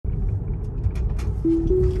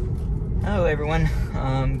Hello everyone.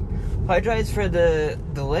 Apologize for the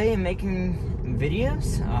delay in making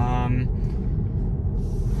videos.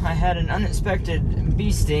 I had an unexpected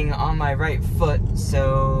bee sting on my right foot,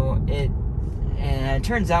 so it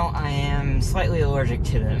turns out I am slightly allergic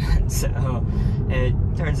to them. So it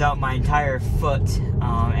turns out my entire foot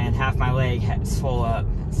and half my leg had swole up.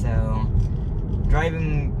 So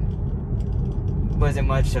driving wasn't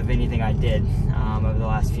much of anything I did over the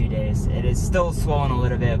last few days. It is still swollen a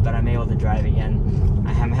little bit, but I'm able to drive again.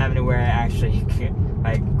 I'm having to wear actually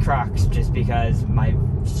my Crocs just because my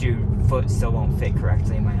foot still won't fit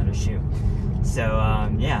correctly in my other shoe. So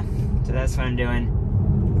yeah, so that's what I'm doing.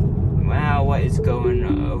 Wow, what is going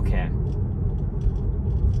on? Okay.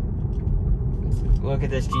 Look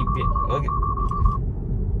at this GPS. Look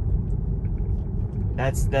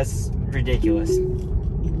at that's ridiculous. In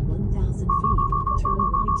 1,000 feet, turn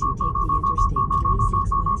right to take the Interstate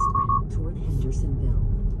 26 westbound toward Hendersonville.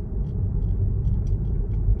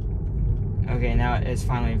 Okay, now it's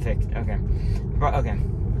finally fixed. Okay. Okay.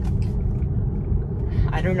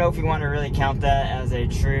 I don't know if we want to really count that as a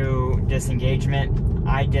true disengagement.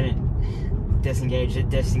 I didn't disengage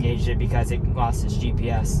it because it lost its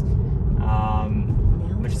GPS.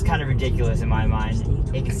 Which is kind of ridiculous in my mind.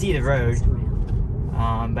 It can see the road,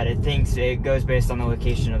 but it thinks it goes based on the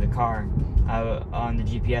location of the car on the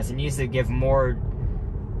GPS. It needs to give more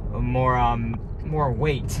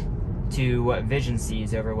weight to what vision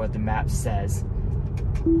sees over what the map says.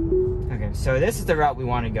 Okay, so this is the route we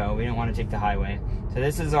want to go. We don't want to take the highway. So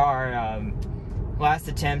this is our last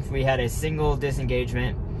attempt. We had a single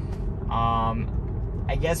disengagement.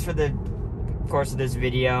 I guess for the course of this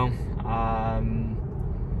video,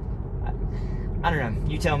 I don't know.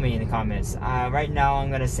 You tell me in the comments. Right now, I'm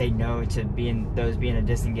gonna say no to those being a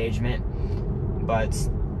disengagement, but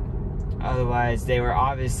otherwise, they were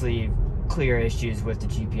obviously clear issues with the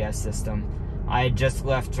GPS system. I had just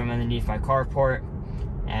left from underneath my carport,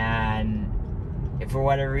 and if for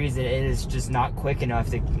whatever reason, it is just not quick enough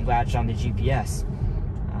to latch on the GPS.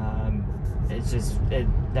 It's just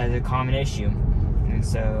that's a common issue, and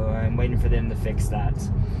so I'm waiting for them to fix that.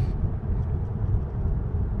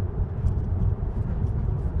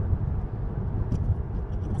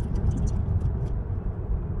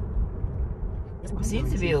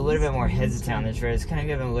 Seems to be a little bit more hesitant on this road. It's kind of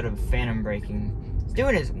giving a little phantom braking. It's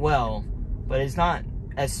doing it well, but it's not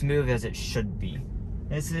as smooth as it should be.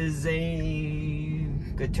 This is a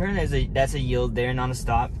good turn. That's a yield there, not a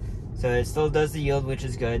stop. So it still does the yield, which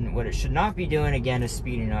is good. What it should not be doing, again, is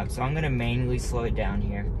speeding up. So I'm going to manually slow it down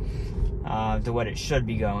here to what it should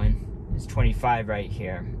be going. It's 25 right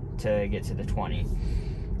here to get to the 20.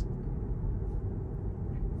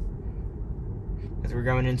 Because we're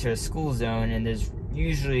going into a school zone, and there's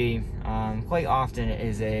usually, quite often,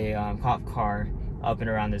 is a cop car up and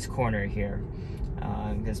around this corner here.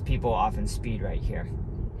 Because people often speed right here.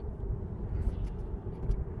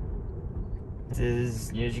 This is,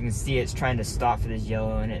 as you can see, it's trying to stop for this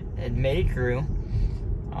yellow, and it made it through.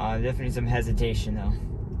 Definitely some hesitation though.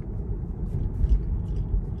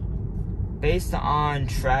 Based on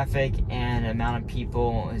traffic and amount of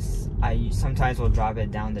people, I sometimes will drop it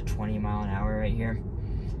down to 20 mile an hour right here.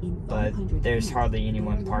 But there's hardly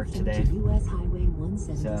anyone parked today.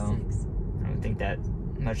 So I don't think that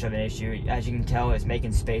much of an issue. As you can tell, it's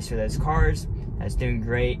making space for those cars. That's doing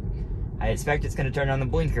great. I expect it's going to turn on the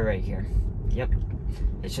blinker right here. Yep.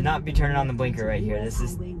 It should not be turning on the blinker right here. This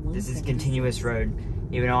is continuous road.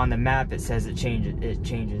 Even though on the map it says it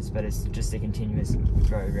changes, but it's just a continuous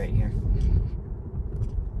road right here.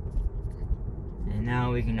 And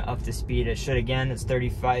now we can up the speed. It should, again, it's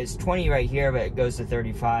 35. It's 20 right here, but it goes to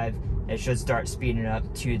 35. It should start speeding up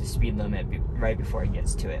to the speed limit right before it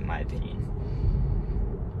gets to it, in my opinion.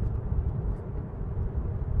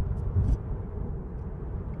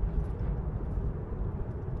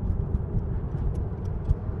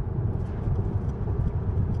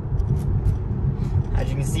 As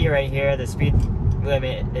you can see right here, the speed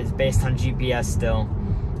limit is based on GPS still.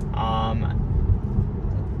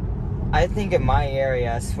 I think in my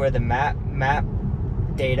area, it's where the map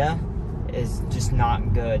data is just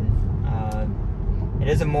not good. It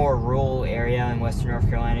is a more rural area in western North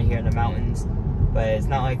Carolina here in the mountains, but it's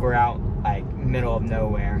not like we're out like middle of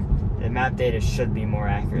nowhere. The map data should be more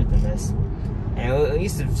accurate than this. And at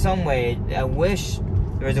least in some way, I wish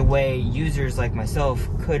there was a way users like myself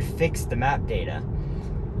could fix the map data.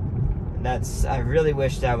 I really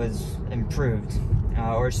wish that was improved,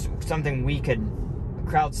 or something we could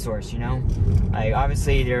crowdsource, you know? Like,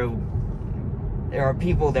 obviously there are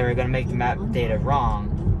people that are going to make the map data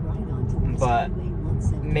wrong, but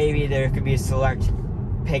maybe there could be a select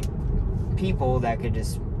people that could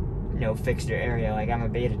just, you know, fix their area. Like, I'm a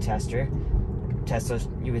beta tester. Tesla,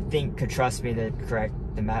 you would think, could trust me to correct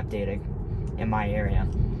the map data in my area.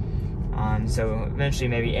 So eventually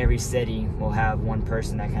maybe every city will have one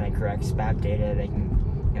person that kind of corrects map data. They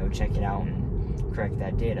can, you know, check it out and correct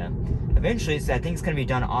that data. Eventually, I think it's going to be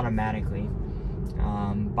done automatically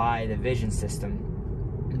by the vision system.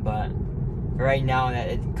 But right now,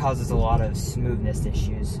 it causes a lot of smoothness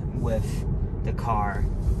issues with the car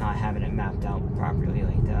not having it mapped out properly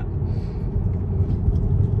like that.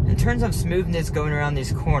 In terms of smoothness going around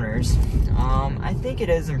these corners, I think it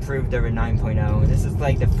is improved over 9.0. This is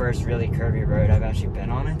like the first really curvy road I've actually been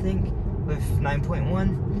on, I think, with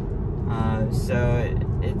 9.1. So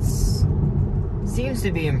it's seems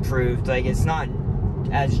to be improved. Like, it's not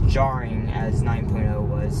as jarring as 9.0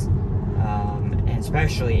 was, and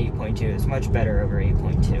especially 8.2. It's much better over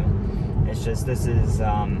 8.2. It's just, this is,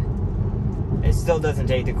 it still doesn't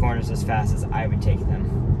take the corners as fast as I would take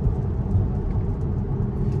them.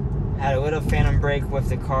 Had a little phantom brake with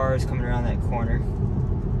the cars coming around that corner.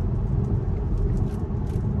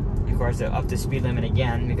 Of course, it upped the speed limit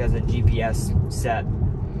again because the GPS set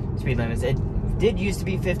speed limits. It did used to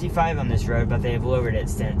be 55 on this road, but they have lowered it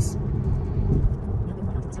since.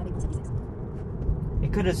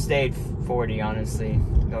 It could have stayed 40, honestly,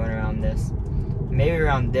 going around this. Maybe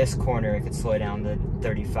around this corner it could slow down to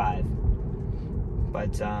 35.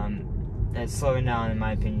 But it's slowing down, in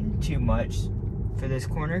my opinion, too much for this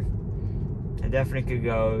corner. I definitely could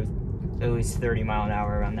go at least 30 mile an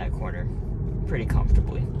hour around that corner pretty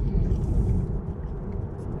comfortably.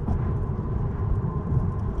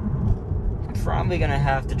 I'm probably gonna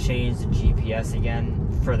have to change the GPS again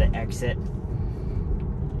for the exit,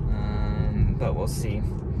 but we'll see.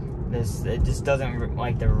 It just doesn't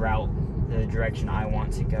like the route, the direction I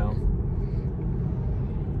want to go.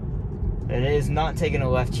 It is not taking a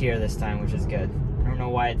left here this time, which is good. I don't know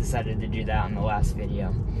why it decided to do that in the last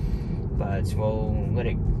video, but we'll let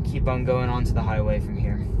it keep on going onto the highway from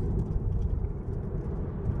here.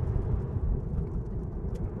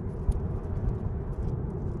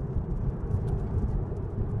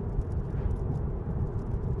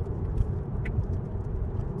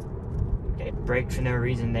 Okay, braked for no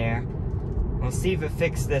reason there. We'll see if it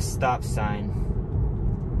fixed this stop sign.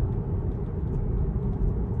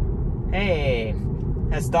 Hey,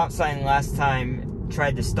 that stop sign last time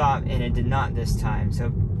tried to stop and it did not this time,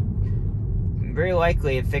 so very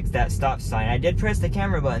likely it fixed that stop sign. I did press the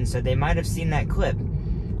camera button, so they might have seen that clip.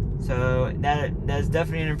 So that's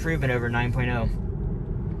definitely an improvement over 9.0.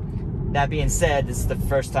 That being said, this is the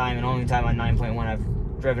first time and only time on 9.1 I've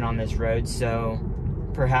driven on this road, so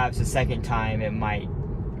perhaps a second time it might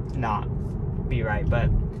not be right, but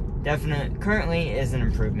definitely currently is an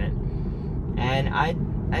improvement. And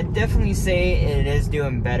I'd definitely say it is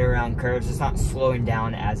doing better around curves. It's not slowing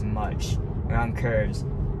down as much around curves.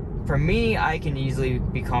 For me, I can easily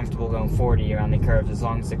be comfortable going 40 around the curves as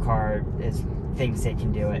long as the car thinks it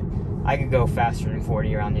can do it. I could go faster than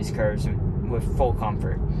 40 around these curves with full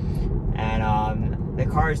comfort. And the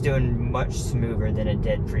car is doing much smoother than it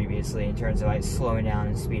did previously in terms of like slowing down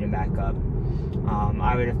and speeding back up.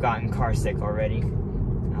 I would have gotten car sick already.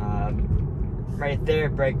 Right there,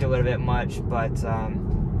 it braked a little bit much, but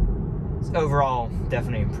overall,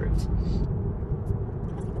 definitely improved.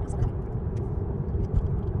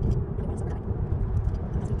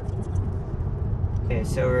 Okay,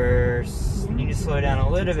 so we need to slow down a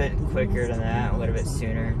little bit quicker than that, a little bit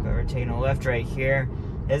sooner, but we're taking a left right here.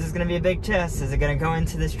 This is going to be a big test. Is it going to go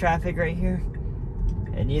into this traffic right here?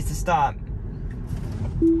 It needs to stop.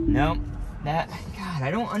 Nope. God, I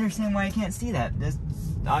don't understand why I can't see that. This,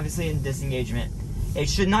 obviously in disengagement, it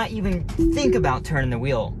should not even think about turning the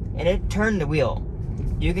wheel, and it turned the wheel.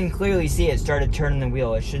 You can clearly see it started turning the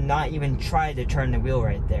wheel. It should not even try to turn the wheel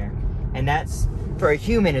right there. And that's, for a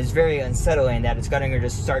human, is very unsettling that it's going to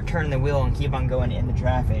just start turning the wheel and keep on going in the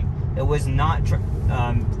traffic. It was not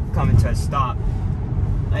coming to a stop.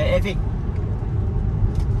 If it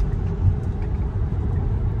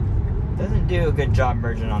doesn't do a good job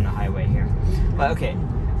merging on the highway here. But okay,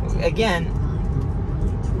 again,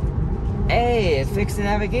 hey, it fixed the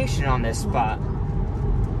navigation on this spot.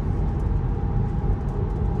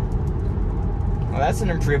 Well, that's an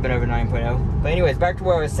improvement over 9.0. But anyways, back to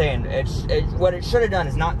what I was saying. What it should have done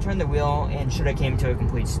is not turn the wheel and should have came to a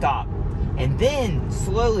complete stop. And then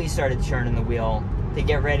slowly started turning the wheel to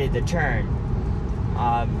get ready to turn.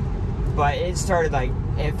 But it started like,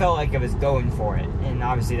 it felt like it was going for it. And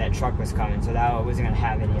obviously that truck was coming, so that wasn't going to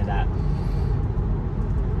have any of that.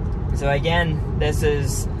 So again, this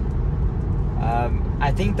is,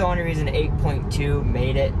 I think the only reason 8.2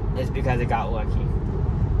 made it is because it got lucky,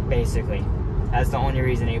 basically. That's the only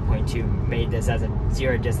reason 8.2 made this as a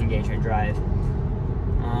 0 disengagement drive.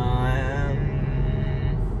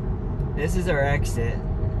 This is our exit.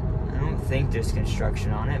 I don't think there's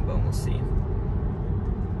construction on it, but we'll see.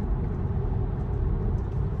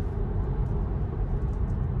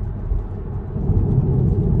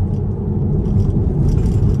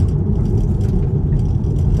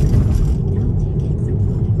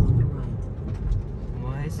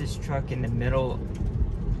 Why is this truck in the middle?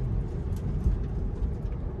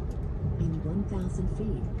 In 1,000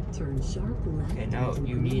 feet, turn sharp left. Okay, no,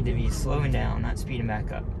 you need to be slowing down, not speeding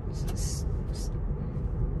back up.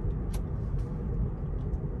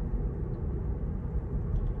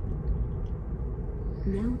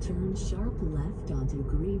 Now turn sharp left onto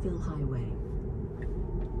Greenville Highway.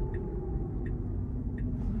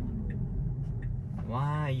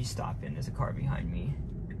 Why are you stopping? There's a car behind me.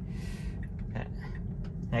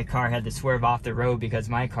 That car had to swerve off the road because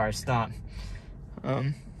my car stopped.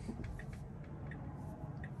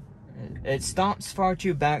 It stops far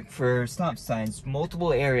too back for stop signs.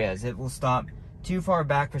 Multiple areas. It will stop too far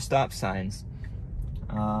back for stop signs.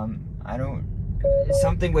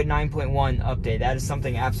 Something with 9.1 update. That is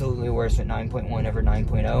something absolutely worse with 9.1 over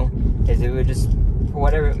 9.0. Is it would just, for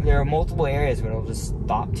whatever, there are multiple areas where it'll just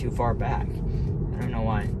stop too far back. I don't know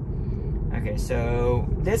why. Okay, so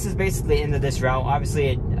this is basically the end of this route.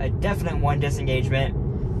 Obviously, a definite 1 disengagement.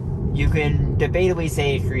 You can debatably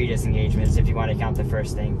say 3 disengagements if you want to count the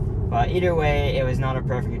first thing. But either way, it was not a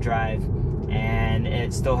perfect drive, and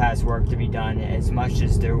it still has work to be done. As much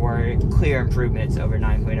as there were clear improvements over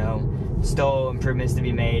 9.0, still improvements to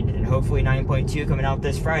be made, and hopefully 9.2 coming out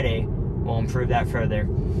this Friday will improve that further.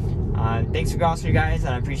 Thanks for watching, guys,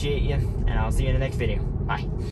 and I appreciate you, and I'll see you in the next video. Bye.